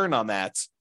a return on that,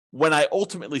 when I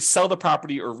ultimately sell the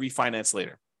property or refinance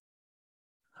later.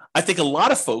 I think a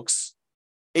lot of folks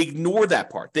ignore that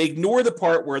part. They ignore the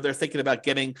part where they're thinking about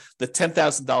getting the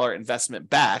 $10,000 investment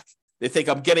back. They think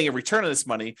I'm getting a return on this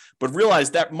money, but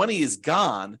realize that money is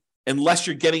gone unless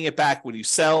you're getting it back when you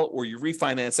sell or you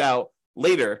refinance out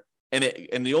later. And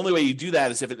the only way you do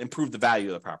that is if it improved the value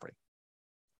of the property.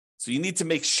 So you need to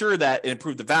make sure that it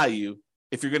improved the value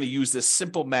if you're going to use this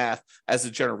simple math as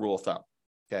a general rule of thumb.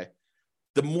 Okay.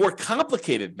 The more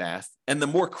complicated math and the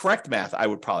more correct math, I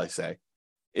would probably say,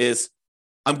 is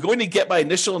I'm going to get my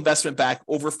initial investment back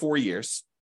over 4 years.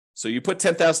 So you put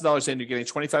 $10,000 in, you're getting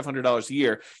 $2,500 a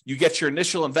year. You get your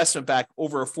initial investment back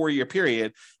over a 4-year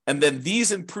period. And then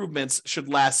these improvements should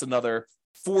last another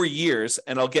 4 years.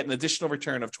 And I'll get an additional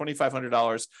return of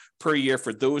 $2,500 per year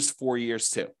for those 4 years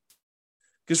too.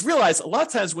 Because realize a lot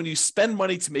of times when you spend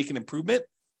money to make an improvement,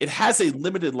 it has a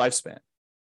limited lifespan.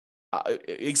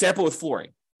 Example with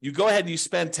flooring. You go ahead and you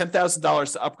spend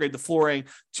 $10,000 to upgrade the flooring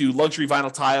to luxury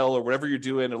vinyl tile or whatever you're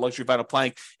doing, or luxury vinyl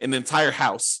plank in the entire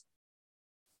house.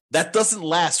 That doesn't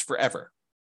last forever,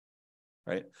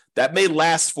 right? That may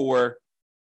last for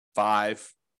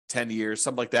 5, 10 years,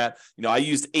 something like that. I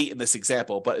used 8 in this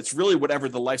example, but it's really whatever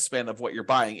the lifespan of what you're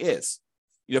buying is.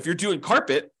 If you're doing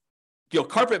carpet,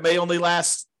 carpet may only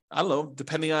last, I don't know,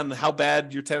 depending on how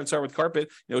bad your tenants are with carpet,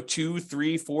 2,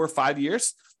 3, 4, 5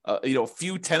 years, a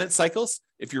few tenant cycles.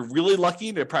 If you're really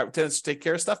lucky to private tenants to take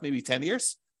care of stuff, maybe 10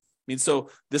 years. So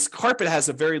this carpet has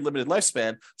a very limited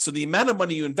lifespan. So the amount of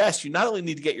money you invest, you not only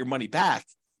need to get your money back,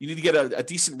 you need to get a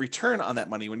decent return on that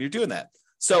money when you're doing that.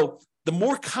 So the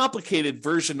more complicated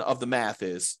version of the math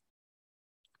is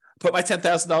put my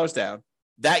 $10,000 down.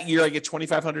 That year I get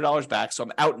 $2,500 back. So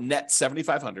I'm out net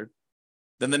 $7,500.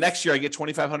 Then the next year I get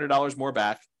 $2,500 more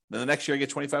back. Then the next year I get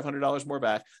 $2,500 more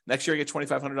back. Next year I get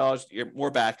 $2,500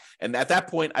 more back. And at that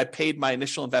point, I paid my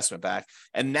initial investment back.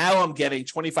 And now I'm getting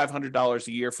 $2,500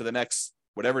 a year for the next,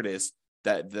 whatever it is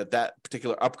that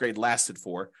particular upgrade lasted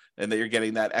for, and that you're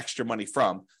getting that extra money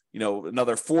from,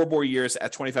 another 4 more years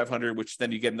at $2,500, which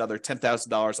then you get another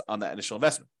 $10,000 on that initial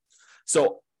investment.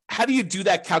 So how do you do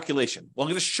that calculation? Well, I'm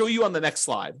going to show you on the next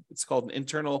slide. It's called an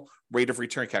internal rate of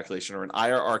return calculation, or an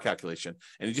IRR calculation.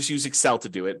 And you just use Excel to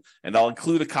do it. And I'll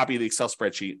include a copy of the Excel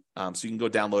spreadsheet so you can go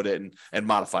download it and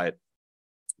modify it.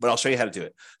 But I'll show you how to do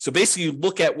it. So basically, you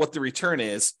look at what the return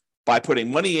is by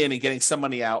putting money in and getting some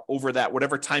money out over that,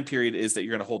 whatever time period is that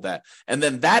you're going to hold that. And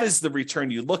then that is the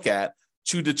return you look at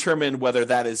to determine whether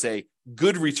that is a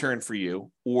good return for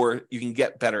you or you can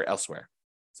get better elsewhere.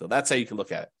 So that's how you can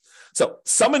look at it. So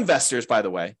some investors, by the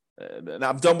way, and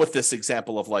I'm done with this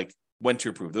example of like when to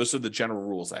improve. Those are the general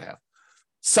rules I have.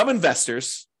 Some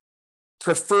investors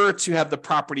prefer to have the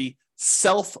property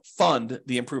self-fund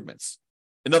the improvements.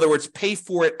 In other words, pay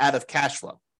for it out of cash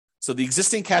flow. So the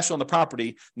existing cash flow on the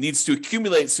property needs to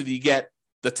accumulate so that you get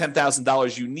the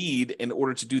 $10,000 you need in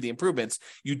order to do the improvements.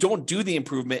 You don't do the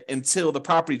improvement until the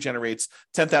property generates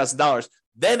 $10,000.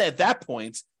 Then at that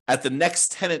point, at the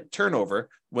next tenant turnover,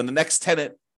 when the next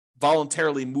tenant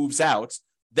voluntarily moves out,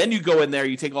 then you go in there,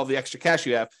 you take all the extra cash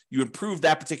you have, you improve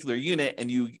that particular unit, and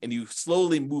you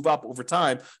slowly move up over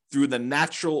time through the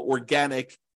natural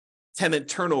organic tenant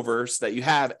turnovers that you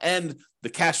have and the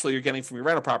cash flow you're getting from your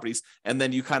rental properties, and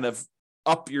then you kind of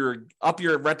up your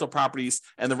rental properties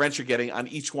and the rent you're getting on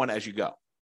each one as you go.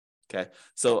 Okay,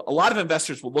 so a lot of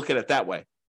investors will look at it that way.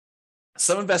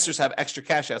 Some investors have extra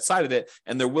cash outside of it,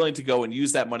 and they're willing to go and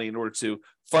use that money in order to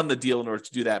fund the deal in order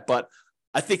to do that. But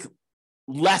I think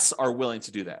less are willing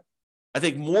to do that. I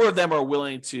think more of them are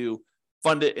willing to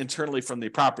fund it internally from the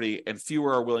property, and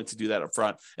fewer are willing to do that up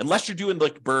front. Unless you're doing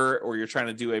like BRRRR or you're trying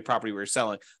to do a property where you're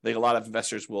selling, I think a lot of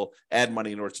investors will add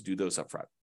money in order to do those up front.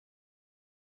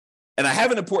 And I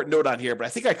have an important note on here, but I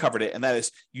think I covered it, and that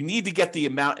is you need to get the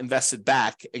amount invested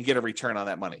back and get a return on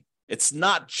that money. It's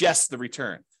not just the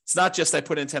return. It's not just I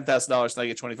put in $10,000 and I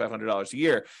get $2,500 a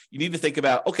year. You need to think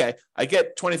about, okay, I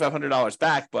get $2,500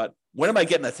 back, but when am I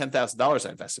getting that $10,000 I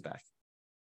invested back?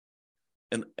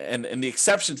 And the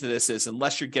exception to this is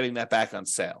unless you're getting that back on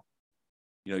sale.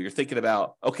 You're thinking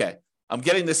about, okay, I'm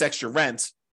getting this extra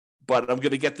rent, but I'm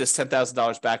going to get this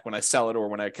 $10,000 back when I sell it or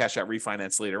when I cash out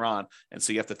refinance later on. And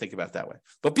so you have to think about it that way.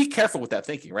 But be careful with that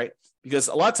thinking, right? Because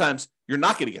a lot of times you're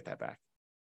not going to get that back,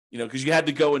 because you had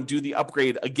to go and do the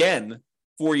upgrade again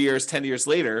 4 years, 10 years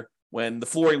later when the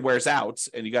flooring wears out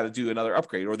and you got to do another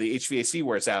upgrade, or the HVAC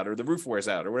wears out or the roof wears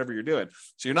out or whatever you're doing.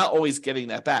 So you're not always getting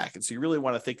that back. And so you really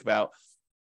want to think about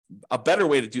a better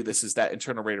way to do this is that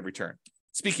internal rate of return.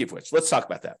 Speaking of which, let's talk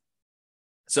about that.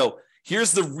 So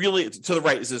here's to the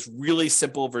right is this really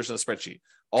simple version of the spreadsheet.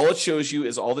 All it shows you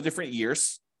is all the different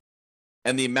years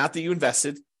and the amount that you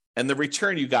invested and the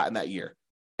return you got in that year.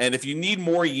 And if you need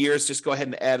more years, just go ahead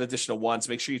and add additional ones.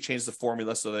 Make sure you change the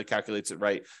formula so that it calculates it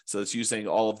right. So it's using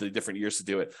all of the different years to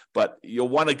do it. But you'll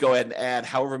want to go ahead and add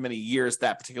however many years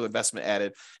that particular investment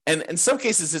added. And in some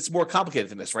cases, it's more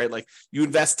complicated than this, right? Like you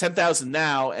invest $10,000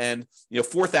 now and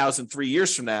 $4,000 3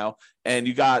 years from now, and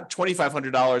you got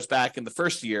 $2,500 back in the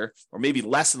first year, or maybe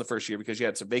less in the first year because you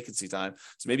had some vacancy time.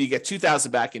 So maybe you get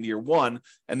 $2,000 back in year one,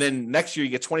 and then next year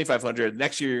you get $2,500.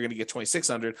 Next year you're going to get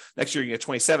 $2,600. Next year you get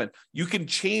 $2,700. You can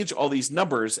change all these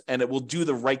numbers, and it will do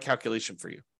the right calculation for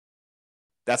you.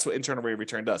 That's what internal rate of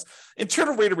return does.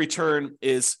 Internal rate of return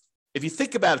is, if you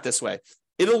think about it this way,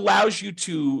 it allows you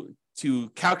to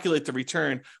calculate the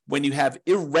return when you have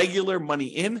irregular money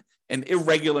in and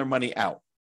irregular money out.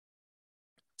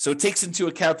 So it takes into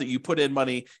account that you put in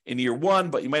money in year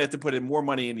one, but you might have to put in more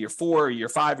money in year 4 or year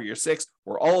 5 or year 6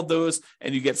 or all of those.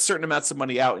 And you get certain amounts of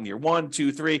money out in year 1,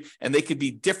 2, 3, and they could be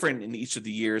different in each of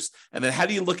the years. And then how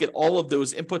do you look at all of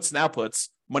those inputs and outputs,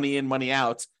 money in, money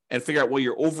out, and figure out what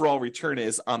your overall return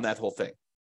is on that whole thing?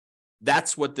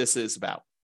 That's what this is about.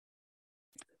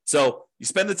 So you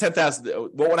spend the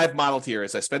 $10,000. What I've modeled here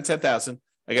is I spend $10,000.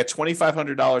 I got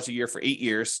 $2,500 a year for 8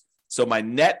 years. So my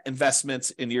net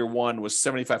investments in year one was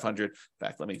 $7,500. In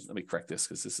fact, let me correct this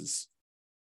because this is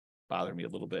bothering me a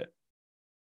little bit.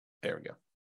 There we go.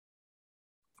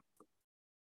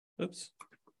 Oops.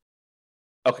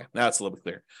 Okay, now it's a little bit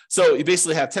clearer. So you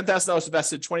basically have $10,000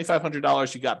 invested,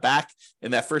 $2,500 you got back in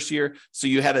that first year. So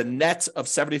you had a net of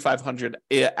 $7,500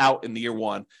 out in the year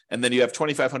one, and then you have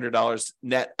 $2,500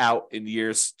 net out in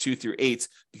years 2 through 8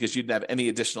 because you didn't have any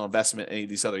additional investment in any of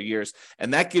these other years,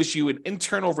 and that gives you an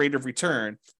internal rate of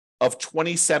return of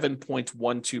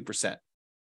 27.12%.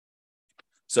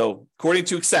 So according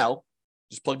to Excel,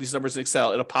 just plug these numbers in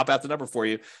Excel, it'll pop out the number for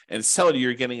you, and it's telling you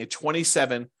you're getting a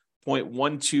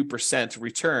 27.12%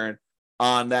 return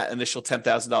on that initial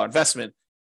 $10,000 investment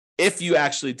if you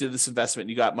actually did this investment and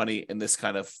you got money in this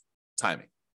kind of timing.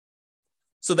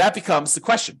 So that becomes the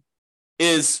question.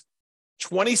 Is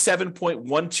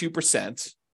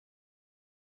 27.12%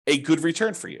 a good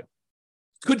return for you?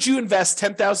 Could you invest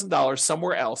 $10,000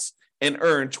 somewhere else and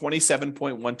earn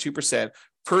 27.12%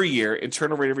 per year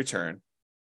internal rate of return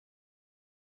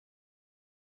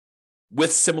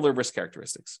with similar risk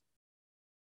characteristics?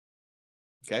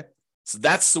 Okay, so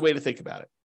that's the way to think about it.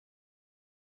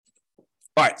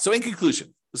 All right, so in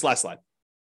conclusion, this last slide.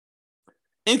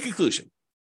 In conclusion,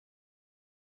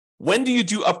 when do you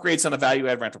do upgrades on a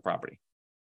value-add rental property?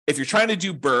 If you're trying to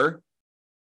do BRRRR,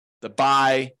 the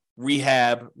buy,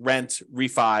 rehab, rent,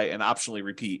 refi, and optionally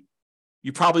repeat,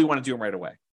 you probably want to do them right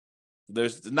away.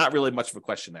 There's not really much of a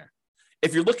question there.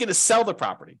 If you're looking to sell the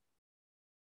property,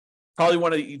 probably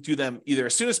want to do them either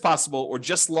as soon as possible or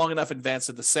just long enough in advance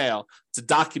of the sale to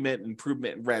document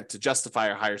improvement in rent to justify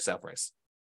a higher sale price.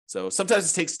 So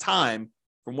sometimes it takes time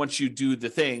from once you do the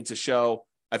thing to show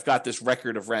I've got this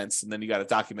record of rents, and then you got to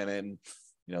document it, and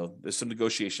there's some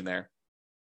negotiation there.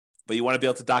 But you want to be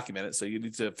able to document it, so you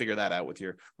need to figure that out with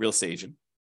your real estate agent.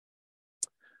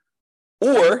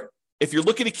 Or if you're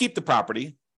looking to keep the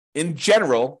property, in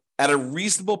general, at a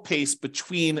reasonable pace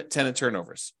between tenant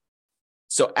turnovers.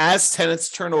 So as tenants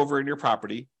turn over in your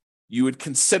property, you would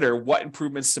consider what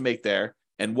improvements to make there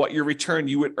and what your return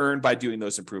you would earn by doing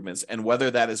those improvements and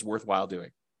whether that is worthwhile doing.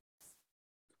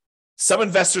 Some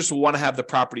investors will want to have the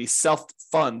property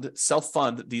self-fund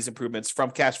these improvements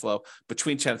from cash flow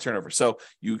between tenant turnover. So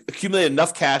you accumulate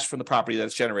enough cash from the property that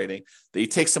it's generating that you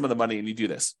take some of the money and you do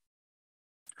this.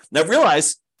 Now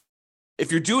realize,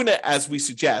 if you're doing it as we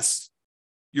suggest,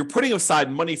 you're putting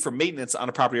aside money for maintenance on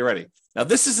a property already. Now,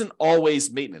 this isn't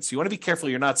always maintenance. You want to be careful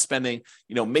you're not spending,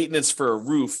 maintenance for a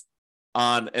roof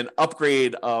on an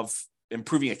upgrade of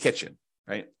improving a kitchen,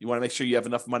 right? You want to make sure you have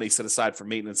enough money set aside for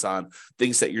maintenance on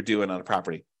things that you're doing on a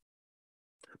property.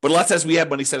 But a lot of times we have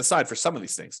money set aside for some of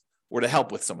these things or to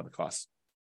help with some of the costs.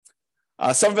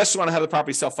 Some investors want to have the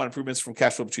property self-fund improvements from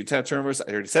cash flow between tenant turnovers.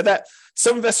 I already said that.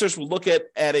 Some investors will look at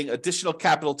adding additional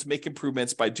capital to make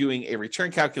improvements by doing a return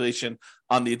calculation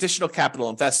on the additional capital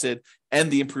invested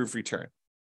and the improved return.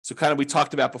 So kind of we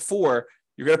talked about before,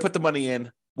 you're going to put the money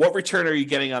in. What return are you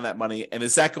getting on that money? And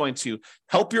is that going to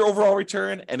help your overall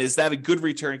return? And is that a good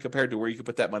return compared to where you could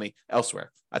put that money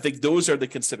elsewhere? I think those are the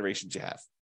considerations you have.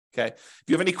 Okay. If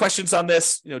you have any questions on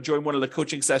this, join one of the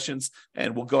coaching sessions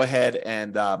and we'll go ahead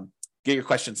and get your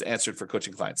questions answered for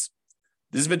coaching clients.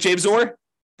 This has been James Orr.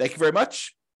 Thank you very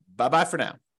much. Bye-bye for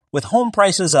now. With home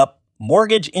prices up,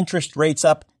 mortgage interest rates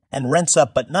up, and rents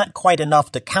up, but not quite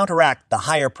enough to counteract the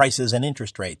higher prices and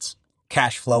interest rates,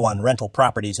 cash flow on rental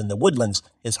properties in the Woodlands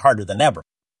is harder than ever.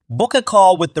 Book a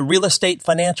call with the Real Estate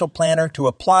Financial Planner to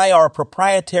apply our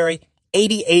proprietary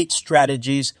 88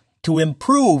 strategies to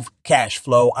improve cash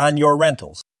flow on your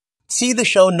rentals. See the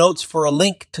show notes for a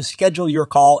link to schedule your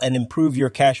call and improve your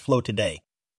cash flow today.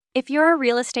 If you're a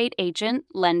real estate agent,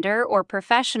 lender, or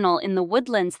professional in the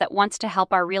Woodlands that wants to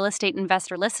help our real estate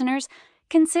investor listeners,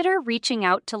 consider reaching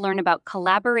out to learn about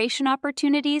collaboration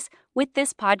opportunities with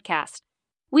this podcast.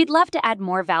 We'd love to add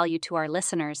more value to our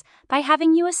listeners by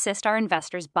having you assist our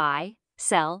investors buy,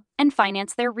 sell, and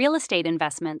finance their real estate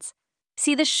investments.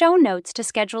 See the show notes to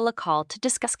schedule a call to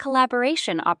discuss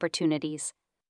collaboration opportunities.